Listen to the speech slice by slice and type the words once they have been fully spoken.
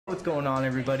What's going on,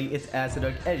 everybody? It's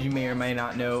Aciduct, as you may or may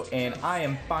not know, and I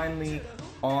am finally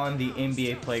on the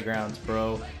NBA playgrounds,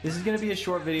 bro. This is gonna be a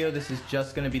short video. This is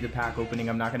just gonna be the pack opening.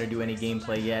 I'm not gonna do any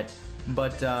gameplay yet,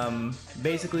 but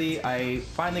basically I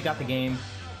finally got the game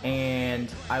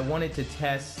and I wanted to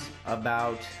test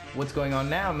about what's going on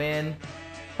now, man.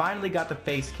 Finally got the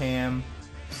face cam.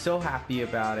 So happy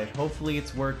about it. Hopefully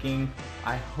it's working.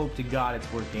 I hope to God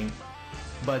it's working.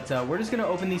 But we're just going to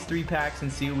open these 3 packs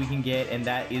and see what we can get, and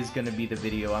that is going to be the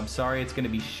video. I'm sorry it's going to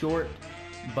be short,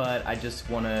 but I just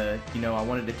want to, I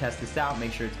wanted to test this out,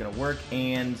 make sure it's going to work,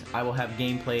 and I will have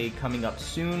gameplay coming up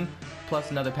soon, plus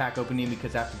another pack opening,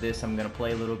 because after this I'm going to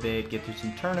play a little bit, get through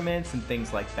some tournaments and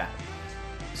things like that.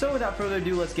 So without further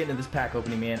ado, let's get into this pack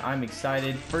opening, man. I'm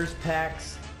excited. First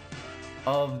packs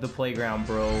of the playground,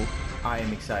 bro. I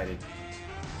am excited.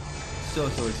 So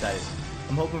excited.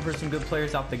 I'm hoping for some good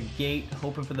players out the gate,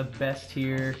 hoping for the best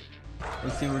here.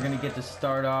 Let's see what we're going to get to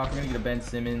start off. We're going to get a Ben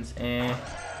Simmons.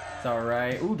 It's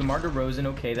alright. Ooh, DeMar DeRozan.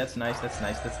 Okay, that's nice. What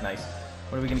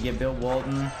are we going to get? Bill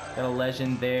Walton. Got a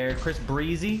legend there. Chris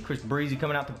Breezy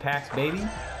coming out the packs, baby.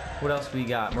 What else we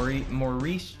got?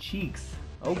 Maurice Cheeks.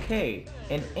 Okay.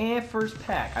 And first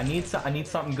pack. I need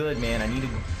something good, man. I need to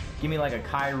give me like a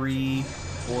Kyrie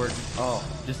or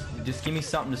just give me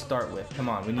something to start with. Come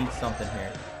on, we need something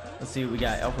here. Let's see what we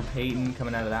got. Elfrid Payton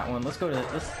coming out of that one. Let's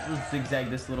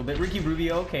zigzag this a little bit. Ricky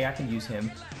Rubio. Okay, I can use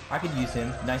him.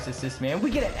 Nice assist, man.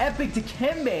 We get an epic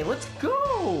Dikembe. Let's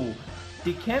go.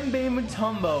 Dikembe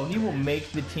Mutombo. He will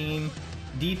make the team.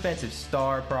 Defensive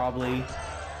star, probably.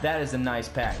 That is a nice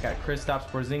pack. Got Kristaps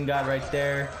Porzingis right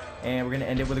there. And we're going to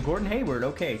end it with a Gordon Hayward.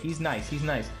 Okay, he's nice.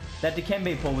 That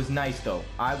Dikembe pull was nice, though.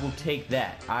 I will take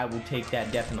that.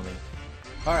 Definitely.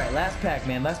 Alright, last pack,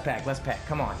 man. Last pack.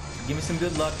 Come on. Give me some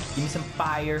good luck. Give me some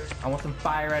fire. I want some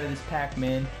fire out of this pack,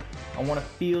 man. I want to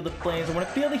feel the flames. I want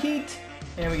to feel the heat.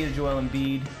 And we get a Joel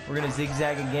Embiid. We're going to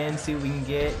zigzag again, see what we can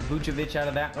get. Vucevic out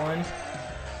of that one.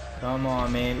 Come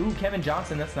on, man. Ooh, Kevin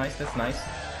Johnson. That's nice.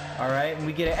 Alright, and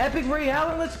we get an epic Ray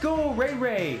Allen. Let's go,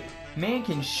 Ray. Man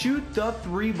can shoot the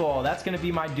 3 ball. That's going to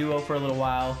be my duo for a little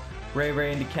while. Ray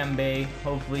and Dikembe.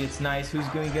 Hopefully it's nice. Who's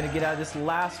going to get out of this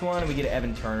last one? We get an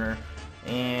Evan Turner.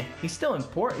 He's still in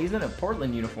he's in a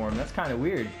Portland uniform. That's kind of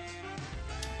weird.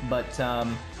 But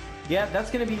yeah, that's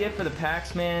gonna be it for the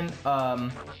packs, man.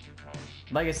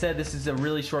 Like I said, this is a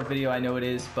really short video. I know it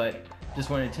is, but just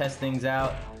wanted to test things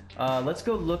out. Let's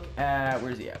go look at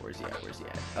where's he at?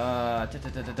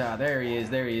 There he is.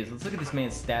 Let's look at this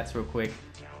man's stats real quick.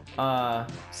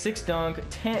 6 dunk,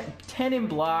 10 in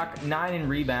block, 9 in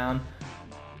rebound.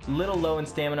 Little low in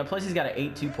stamina. Plus he's got an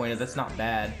 8 2-pointer. That's not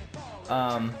bad.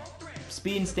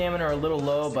 Speed and stamina are a little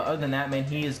low, but other than that, man,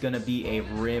 he is going to be a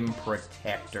rim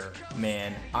protector,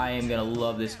 man. I am going to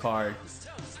love this card.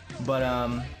 But,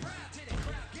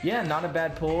 yeah, not a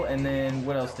bad pull. And then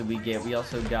what else did we get? We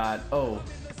also got,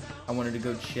 I wanted to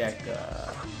go check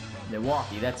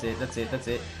Milwaukee. That's it.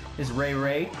 This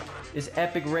Ray. This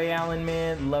epic Ray Allen,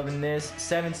 man. Loving this.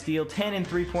 7 steal, 10 in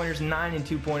 3-pointers, 9 in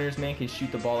 2-pointers. Man can shoot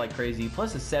the ball like crazy.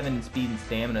 Plus a 7 in speed and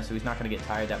stamina, so he's not going to get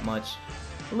tired that much.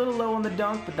 A little low on the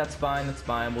dunk, but that's fine.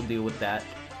 We'll deal with that.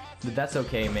 But that's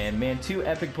okay, man. 2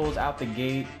 epic pulls out the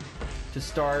gate to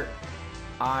start.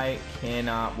 I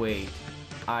cannot wait.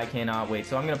 So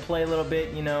I'm going to play a little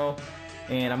bit, and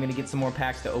I'm going to get some more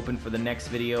packs to open for the next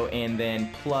video, and then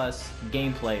plus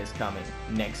gameplay is coming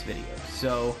next video.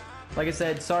 So, like I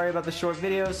said, sorry about the short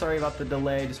video. Sorry about the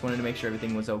delay. Just wanted to make sure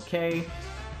everything was okay.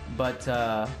 But,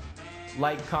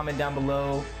 like, comment down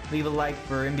below, leave a like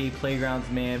for NBA Playgrounds,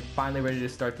 man. Finally ready to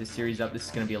start this series up. This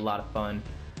is going to be a lot of fun.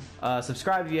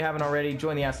 Subscribe if you haven't already.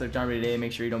 Join the Aciduct Army today.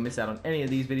 Make sure you don't miss out on any of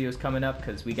these videos coming up,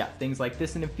 because we got things like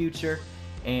this in the future.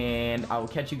 And I will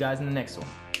catch you guys in the next one.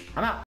 I'm out.